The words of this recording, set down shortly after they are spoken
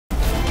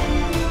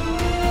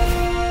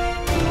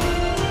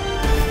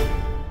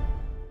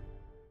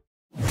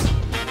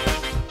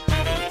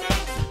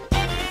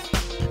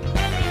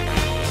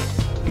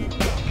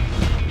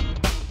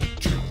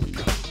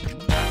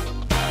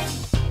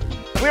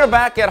are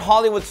back at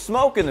Hollywood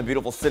Smoke in the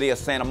beautiful city of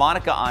Santa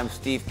Monica. I'm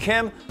Steve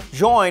Kim,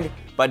 joined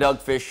by Doug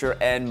Fischer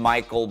and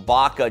Michael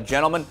Baca.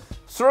 Gentlemen,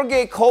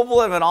 Sergey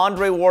Kovalev and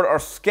Andre Ward are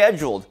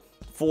scheduled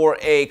for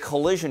a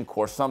collision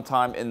course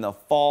sometime in the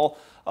fall.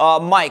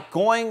 Mike,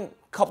 going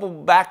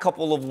back a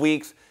couple of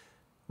weeks,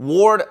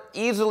 Ward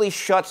easily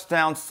shuts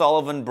down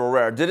Sullivan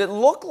Barrera. Did it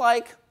look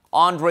like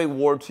Andre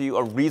Ward to you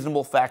a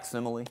reasonable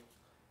facsimile?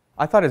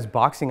 I thought his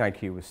boxing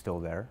IQ was still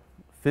there.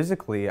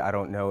 Physically, I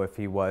don't know if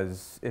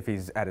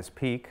he's at his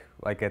peak,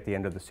 like at the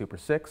end of the Super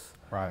 6.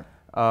 Right.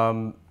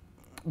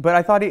 But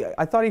I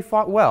thought he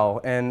fought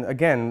well, and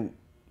again,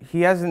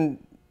 he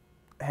hasn't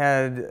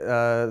had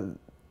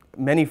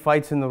many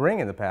fights in the ring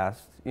in the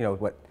past. You know,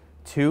 what,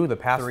 the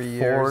past 3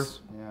 years,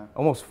 yeah.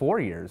 Almost 4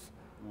 years.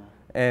 Yeah.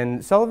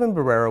 And Sullivan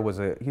Barrera was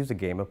a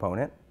game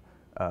opponent,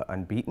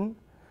 unbeaten,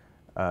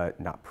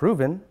 not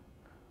proven,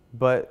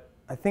 but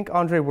I think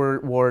Andre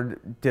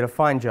Ward did a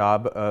fine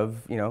job of,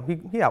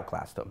 he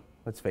outclassed him,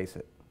 let's face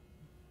it.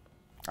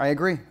 I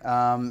agree,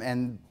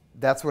 and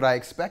that's what I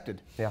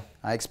expected. Yeah.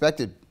 I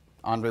expected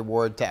Andre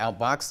Ward to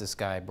outbox this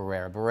guy,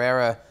 Barrera.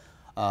 Barrera,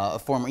 a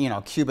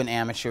former, Cuban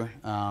amateur,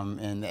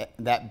 and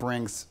that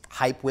brings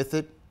hype with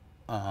it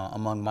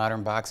among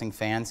modern boxing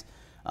fans.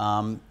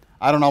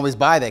 I don't always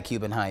buy that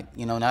Cuban hype.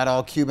 Not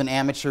all Cuban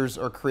amateurs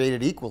are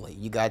created equally.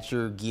 You got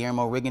your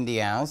Guillermo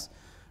Rigondeaux,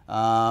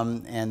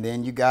 and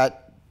then you got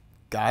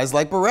guys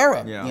like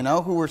Barrera,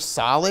 yeah. Who are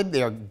solid.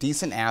 They are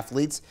decent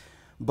athletes,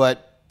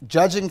 but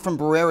judging from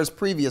Barrera's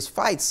previous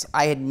fights,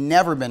 I had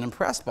never been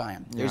impressed by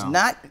him. There's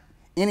not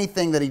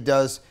anything that he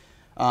does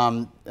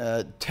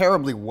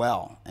terribly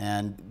well,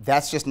 and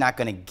that's just not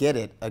going to get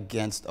it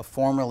against a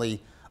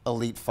formerly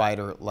elite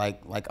fighter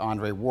like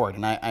Andre Ward.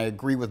 And I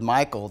agree with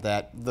Michael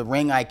that the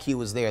ring IQ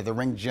was there, the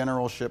ring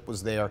generalship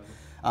was there,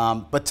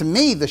 but to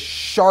me, the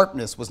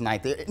sharpness was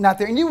not there,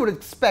 and you would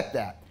expect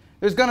that.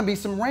 There's going to be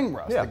some ring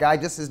rust. Yeah. The guy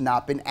just has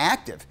not been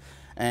active.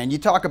 And you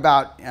talk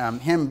about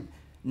him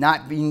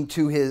not being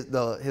to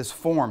his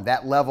form,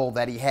 that level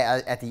that he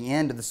had at the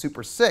end of the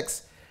Super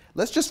 6.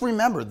 Let's just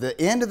remember, the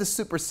end of the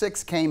Super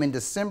 6 came in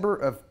December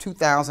of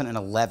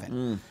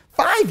 2011.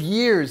 5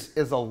 years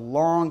is a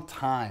long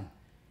time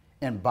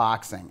in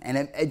boxing. And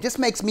it just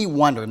makes me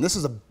wonder, and this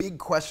is a big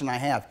question I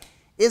have,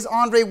 is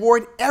Andre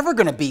Ward ever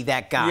going to be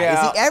that guy?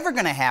 Yeah. Is he ever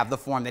going to have the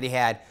form that he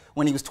had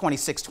when he was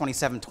 26,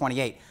 27,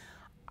 28?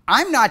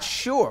 I'm not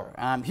sure.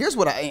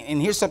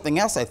 Here's something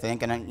else I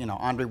think, and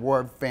Andre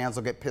Ward fans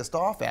will get pissed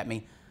off at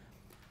me.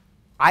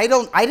 I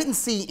didn't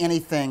see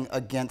anything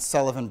against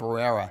Sullivan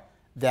Barrera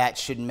that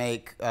should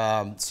make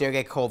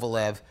Sergey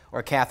Kovalev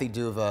or Kathy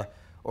Duva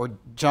or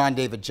John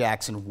David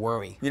Jackson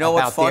worry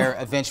about their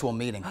eventual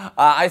meeting.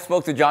 I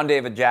spoke to John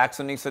David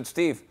Jackson. He said,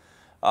 Steve,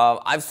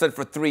 I've said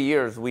for 3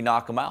 years we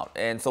knock him out.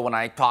 And so when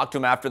I talked to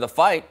him after the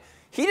fight,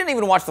 he didn't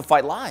even watch the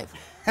fight live.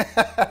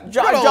 JD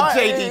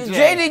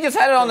just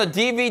had it on the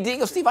DVD. He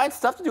goes, Steve, I had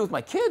stuff to do with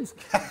my kids.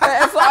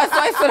 And so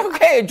I said,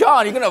 okay,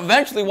 John, you're going to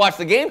eventually watch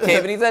the game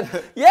tape. And he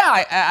said,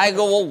 yeah. I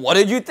go, well, what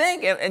did you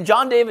think? And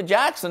John David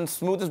Jackson,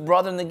 smoothest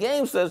brother in the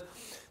game, says,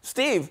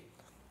 Steve,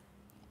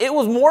 it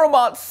was more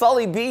about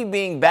Sully B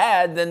being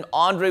bad than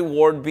Andre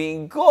Ward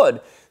being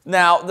good.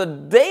 Now, the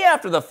day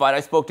after the fight, I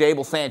spoke to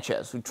Abel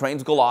Sanchez, who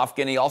trains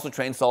Golovkin. He also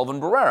trains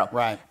Sullivan Barrera.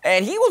 Right.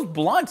 And he was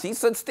blunt. He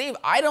said, Steve,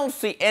 I don't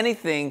see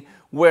anything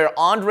where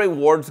Andre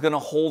Ward's going to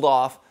hold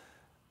off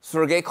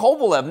Sergey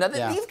Kovalev. Now, these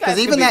guys, because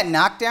even that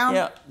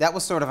knockdown, that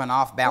was sort of an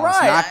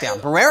off-balance knockdown.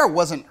 Barrera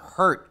wasn't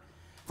hurt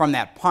from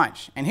that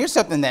punch. And here's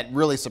something that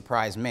really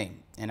surprised me,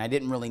 and I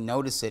didn't really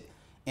notice it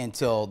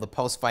until the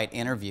post-fight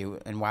interview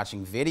and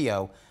watching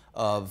video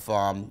of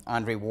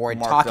Andre Ward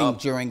talking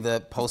during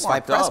the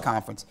post-fight press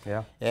conference.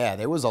 Yeah,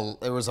 there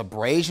was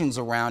abrasions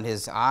around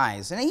his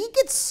eyes, and he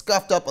gets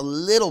scuffed up a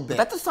little bit.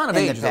 That's a sign of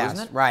age, though,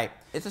 isn't it? Right.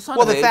 It's a sign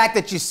of age. Well, the fact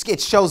that it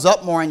shows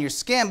up more on your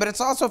skin, but it's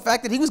also a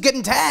fact that he was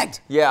getting tagged.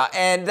 Yeah,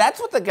 and that's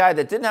what the guy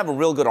that didn't have a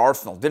real good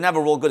arsenal, didn't have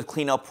a real good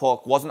cleanup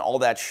hook, wasn't all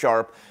that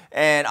sharp.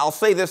 And I'll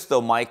say this,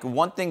 though, Mike.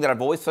 One thing that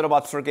I've always said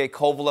about Sergey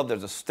Kovalev,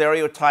 there's a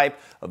stereotype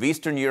of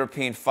Eastern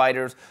European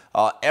fighters.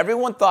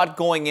 Everyone thought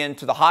going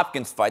into the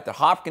Hopkins fight that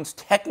Hopkins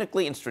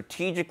technically and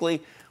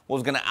strategically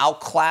was going to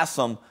outclass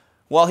him.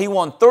 Well, he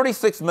won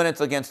 36 minutes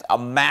against a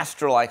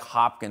master like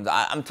Hopkins.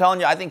 I'm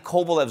telling you, I think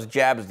Kovalev's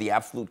jab is the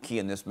absolute key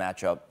in this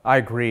matchup. I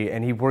agree,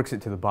 and he works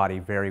it to the body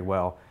very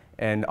well.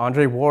 And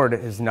Andre Ward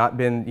has not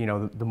been,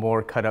 the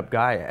more cut-up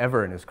guy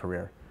ever in his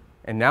career.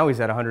 And now he's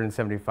at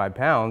 175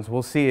 pounds.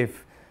 We'll see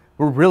if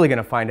we're really going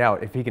to find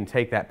out if he can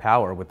take that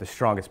power with the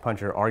strongest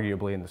puncher,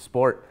 arguably, in the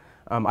sport.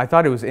 I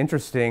thought it was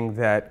interesting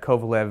that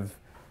Kovalev,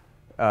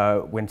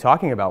 when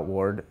talking about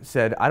Ward,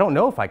 said, I don't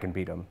know if I can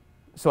beat him.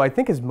 So I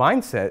think his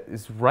mindset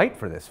is right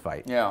for this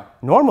fight. Yeah.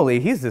 Normally,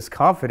 he's this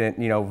confident,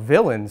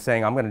 villain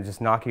saying, I'm going to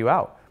just knock you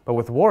out. But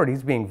with Ward,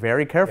 he's being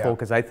very careful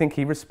because I think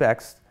he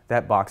respects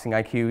that boxing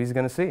IQ he's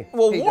going to see.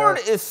 Well, Ward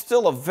is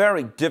still a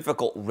very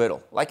difficult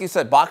riddle. Like you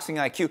said, boxing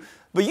IQ.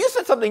 But you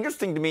said something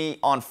interesting to me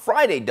on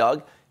Friday,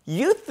 Doug.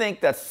 You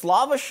think that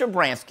Slava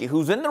Shabransky,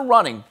 who's in the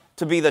running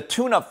to be the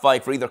tune-up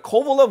fight for either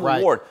Kovalev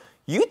or Ward,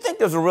 You think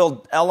there's a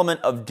real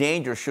element of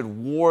danger should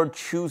Ward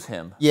choose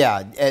him?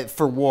 Yeah,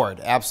 for Ward,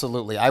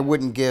 absolutely. I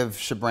wouldn't give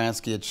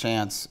Shabransky a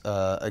chance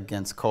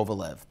against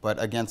Kovalev,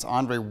 but against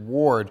Andre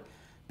Ward,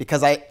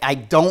 because I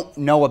don't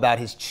know about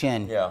his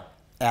chin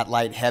at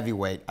light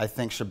heavyweight. I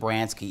think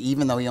Shabransky,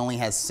 even though he only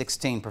has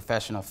 16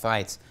 professional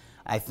fights,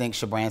 I think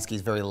Shabransky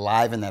is very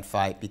live in that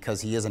fight because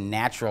he is a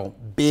natural,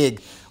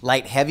 big,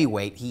 light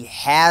heavyweight. He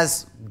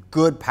has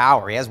good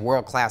power. He has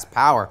world-class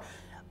power.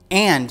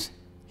 And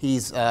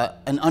he's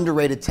an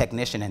underrated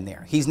technician in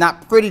there. He's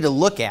not pretty to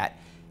look at.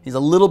 He's a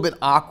little bit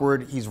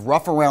awkward. He's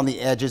rough around the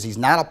edges. He's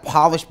not a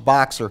polished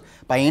boxer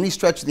by any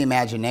stretch of the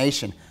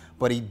imagination,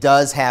 but he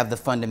does have the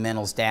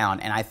fundamentals down,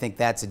 and I think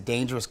that's a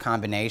dangerous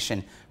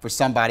combination for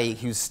somebody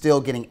who's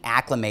still getting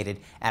acclimated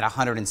at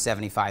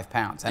 175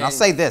 pounds. And I'll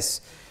say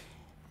this.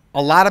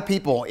 A lot of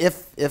people,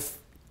 if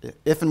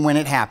and when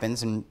it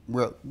happens, and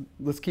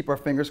let's keep our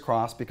fingers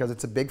crossed because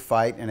it's a big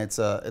fight and it's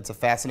a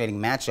fascinating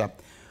matchup.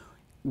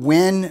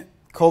 When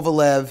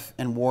Kovalev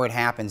and Ward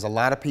happens, a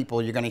lot of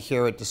people, you're going to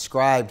hear it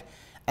described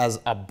as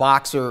a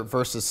boxer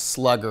versus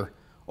slugger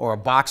or a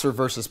boxer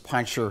versus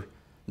puncher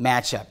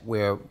matchup,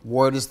 where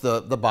Ward is the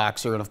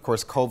boxer and, of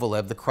course,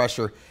 Kovalev, the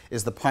crusher,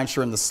 is the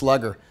puncher and the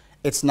slugger.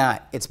 It's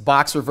not. It's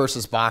boxer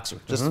versus boxer.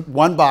 Just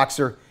one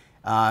boxer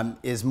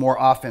is more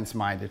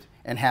offense-minded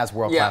and has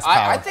world-class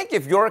power. I think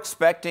if you're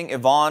expecting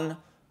Ivan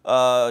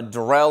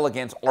Durrell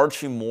against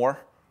Archie Moore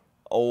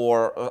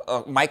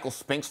or Michael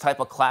Spinks type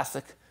of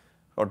classic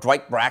or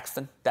Dwight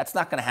Braxton, that's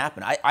not going to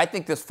happen. I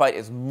think this fight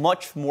is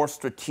much more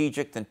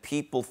strategic than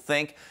people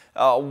think.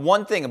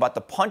 One thing about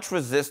the punch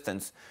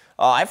resistance,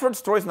 I've heard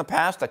stories in the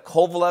past that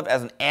Kovalev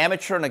as an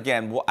amateur, and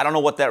again, I don't know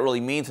what that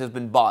really means, has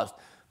been buzzed.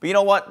 But you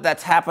know what?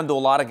 That's happened to a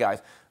lot of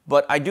guys.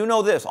 But I do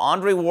know this.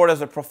 Andre Ward as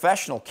a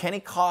professional,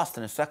 Kenny Cost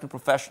in his second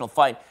professional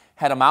fight,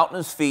 had him out on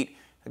his feet.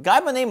 A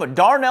guy by the name of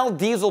Darnell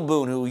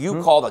Dieselboon, who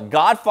you call the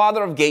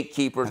godfather of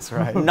gatekeepers,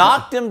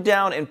 knocked him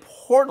down in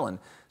Portland.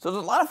 So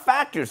there's a lot of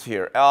factors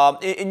here.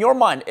 In your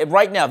mind,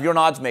 right now, if you're an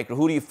odds maker,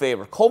 who do you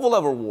favor,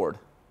 Kovalev or Ward?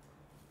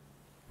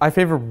 I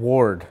favor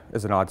Ward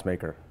as an odds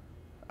maker.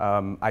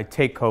 I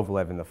take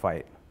Kovalev in the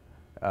fight.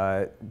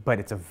 But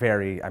it's a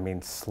very,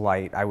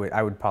 slight. I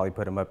would probably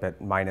put him up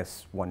at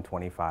minus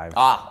 125.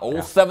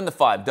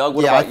 7-5. Doug,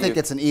 what about you? I think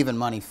it's an even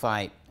money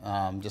fight,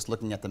 just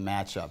looking at the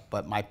matchup.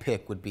 But my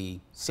pick would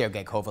be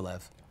Sergey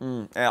Kovalev.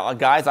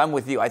 Guys, I'm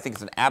with you. I think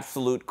it's an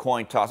absolute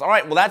coin toss. All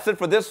right, well, that's it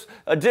for this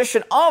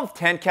edition of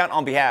 10 Count.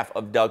 On behalf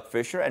of Doug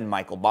Fischer and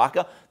Michael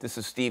Baca, this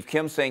is Steve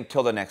Kim saying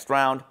till the next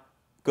round,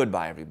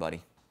 goodbye,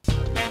 everybody.